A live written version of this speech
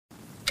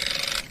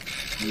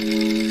It's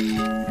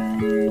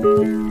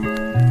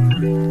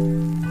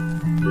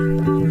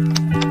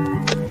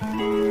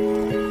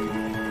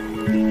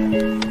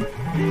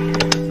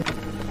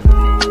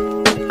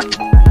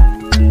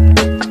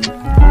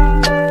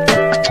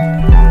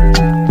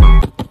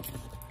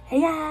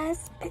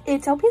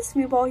LPS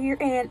Smoothball here,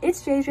 and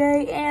it's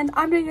JJ, and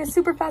I'm doing a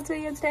super fast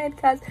video today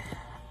because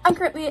I'm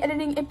currently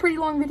editing a pretty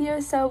long video,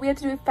 so we have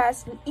to do a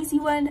fast and easy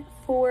one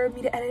for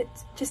me to edit,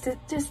 just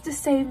to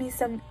save me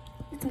some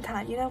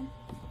time, you know.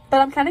 But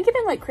I'm kind of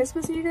getting like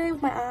Christmassy today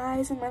with my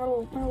eyes and my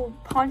little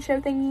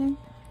poncho thingy.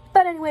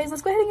 But anyways,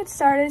 let's go ahead and get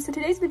started. So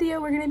today's video,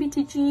 we're going to be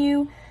teaching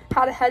you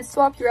how to head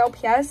swap your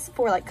LPS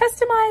for like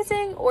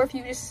customizing, or if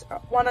you just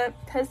want to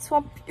head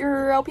swap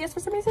your LPS for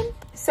some reason.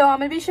 So I'm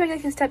going to be showing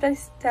like a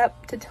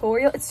step-by-step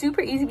tutorial. It's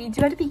super easy, but you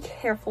do have to be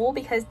careful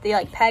because the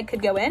like peg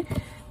could go in.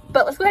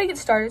 But let's go ahead and get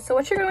started. So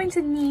what you're going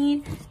to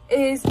need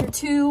is your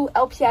two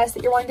LPS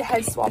that you're wanting to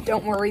head swap.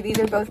 Don't worry, these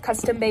are both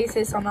custom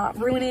bases, so I'm not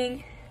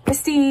ruining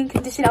pristine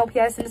condition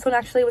LPS. And this one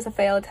actually was a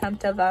fail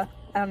attempt of I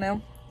don't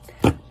know,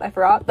 I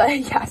forgot. But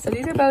yeah, so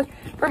these are both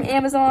from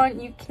Amazon.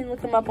 You can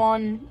look them up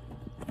on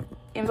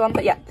Amazon,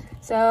 but yeah.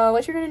 So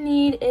what you're gonna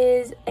need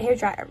is a hair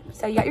dryer.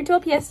 So you got your two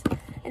LPS,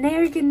 and now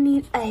you're gonna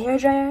need a hair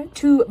dryer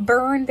to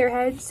burn their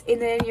heads,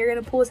 and then you're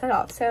gonna pull his head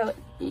off. So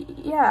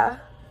yeah.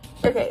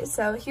 Okay,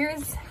 so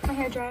here's my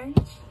hair dryer,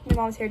 my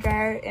mom's hair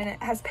dryer, and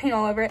it has paint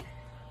all over it.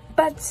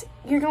 But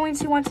you're going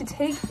to want to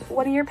take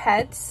one of your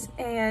pets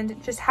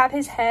and just have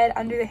his head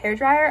under the hair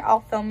dryer. I'll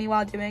film me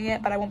while doing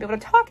it, but I won't be able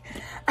to talk.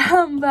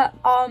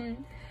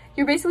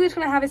 You're basically just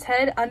going to have his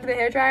head under the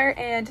hair dryer,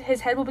 and his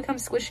head will become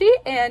squishy,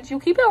 and you'll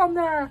keep it on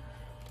the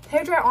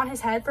hair dryer on his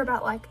head for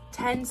about like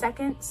 10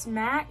 seconds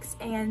max,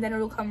 and then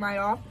it'll come right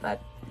off.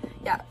 But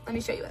yeah, let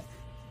me show you it.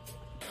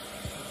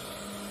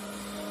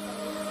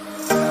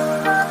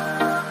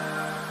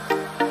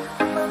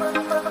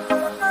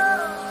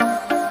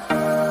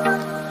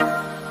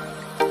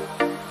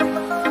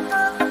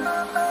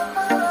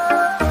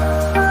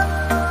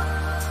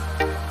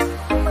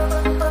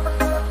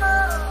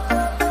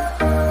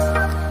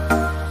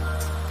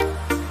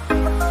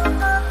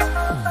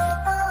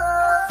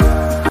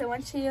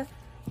 You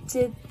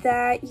did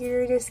that,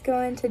 you're just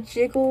going to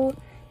jiggle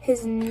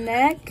his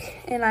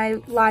neck, and I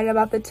lied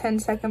about the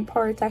 10-second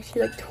part. It's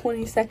actually like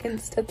 20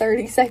 seconds to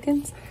 30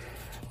 seconds.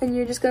 And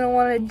you're just going to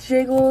want to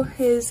jiggle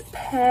his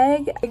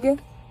peg. You're going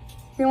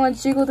to want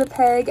to jiggle the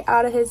peg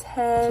out of his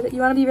head. You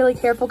want to be really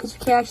careful because you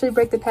can't actually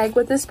break the peg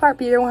with this part,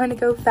 but you don't want to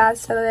go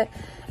fast so that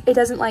it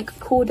doesn't like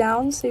cool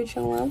down. So you're just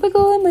going to want to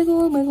wiggle and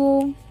wiggle and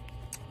wiggle.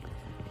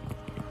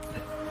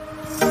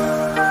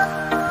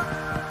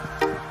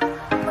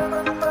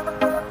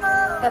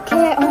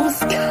 Okay, I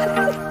almost got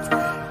it.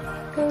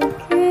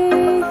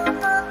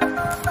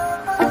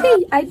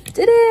 Okay, I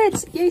did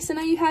it! Yay, so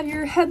now you have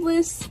your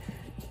headless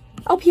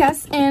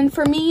LPS, and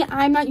for me,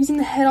 I'm not using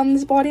the head on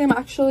this body, I'm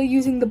actually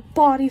using the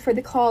body for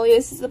the collie.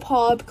 This is the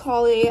paw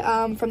collie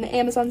from the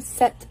Amazon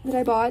set that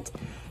I bought.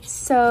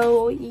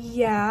 So,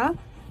 yeah.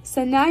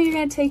 So now you're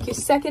going to take your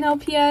second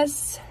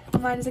LPS.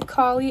 Mine is a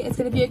collie. It's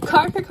going to be a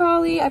Cocker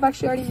collie. I've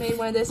actually already made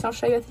one of this, and I'll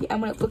show you at the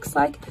end what it looks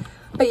like.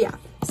 But yeah,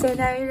 so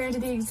now you're going to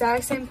do the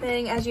exact same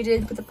thing as you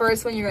did with the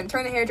first one. You're going to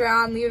turn the hair dryer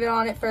on, leave it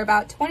on it for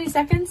about 20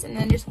 seconds, and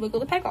then just wiggle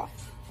the peg off.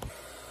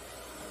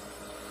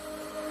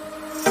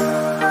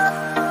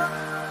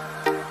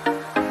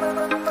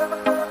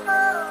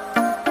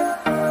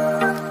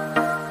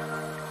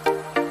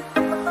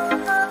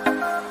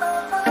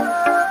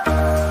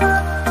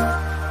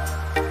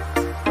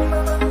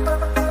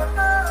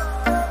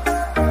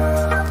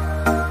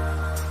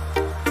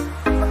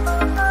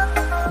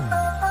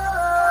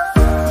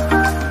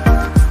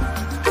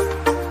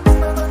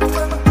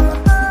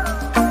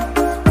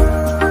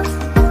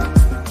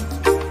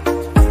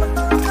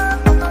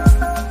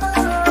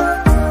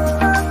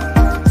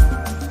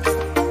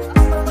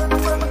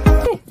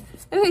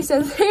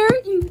 So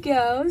there you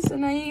go. So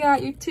now you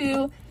got your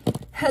two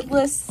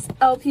headless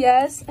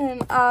LPS,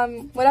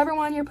 and whatever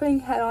one you're putting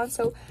head on.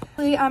 So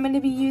I'm going to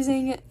be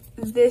using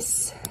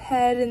this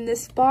head and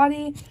this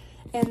body,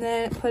 and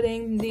then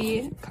putting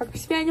the Cocker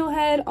Spaniel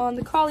head on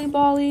the collie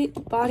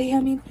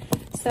body.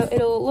 So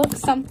it'll look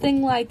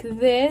something like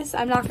this.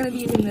 I'm not going to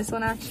be using this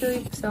one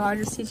actually, so I'll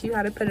just teach you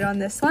how to put it on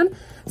this one.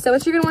 So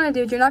what you're going to want to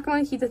do is you're not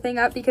going to keep the thing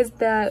up because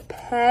the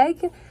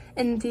peg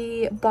and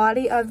the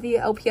body of the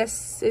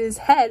LPS's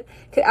head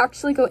could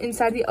actually go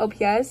inside the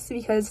LPS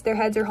because their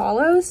heads are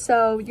hollow,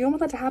 so you don't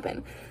want that to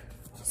happen.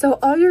 So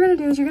all you're going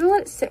to do is you're going to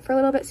let it sit for a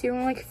little bit, so you're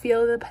going to like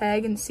feel the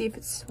peg and see if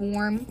it's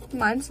warm.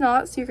 Mine's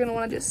not, so you're going to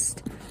want to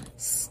just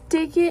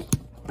stick it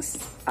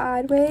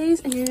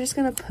sideways, and you're just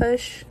going to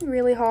push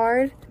really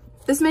hard.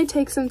 This may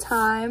take some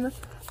time,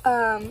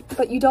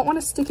 but you don't want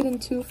to stick it in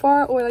too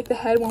far or like the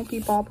head won't be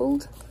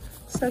bobbled.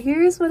 So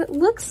here's what it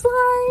looks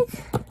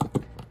like.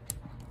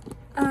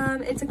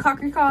 It's a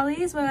Cocker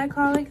collie is what I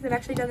call it, because I've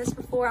actually done this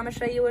before. I'm going to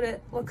show you what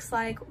it looks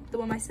like, the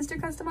one my sister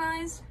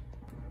customized.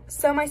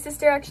 So my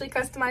sister actually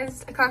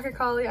customized a Cocker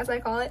collie, as I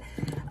call it.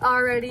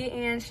 already,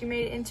 and she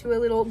made it into a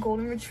little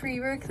golden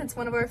retriever because it's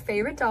one of our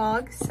favorite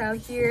dogs. So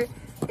here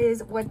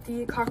is what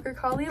the Cocker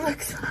Collie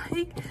looks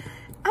like.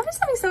 I'm just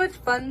having so much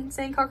fun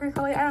saying Cocker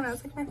Collie. I don't know,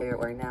 it's like my favorite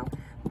word now.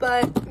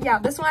 But yeah,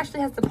 this one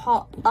actually has the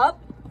paw up,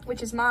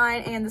 which is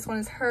mine, and this one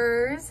is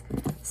hers.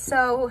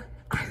 So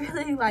I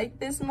really like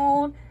this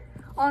mold.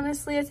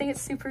 Honestly, I think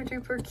it's super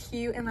duper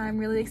cute, and I'm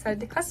really excited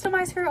to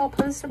customize her. I'll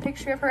post a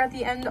picture of her at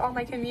the end on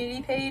my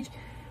community page,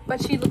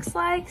 what she looks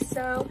like.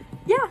 So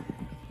yeah,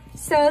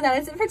 so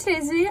that is it for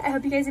today's video. I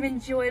hope you guys have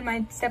enjoyed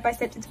my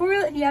step-by-step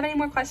tutorial. If you have any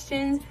more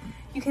questions,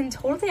 you can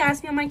totally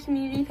ask me on my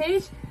community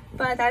page.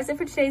 But that is it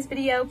for today's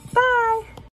video. Bye!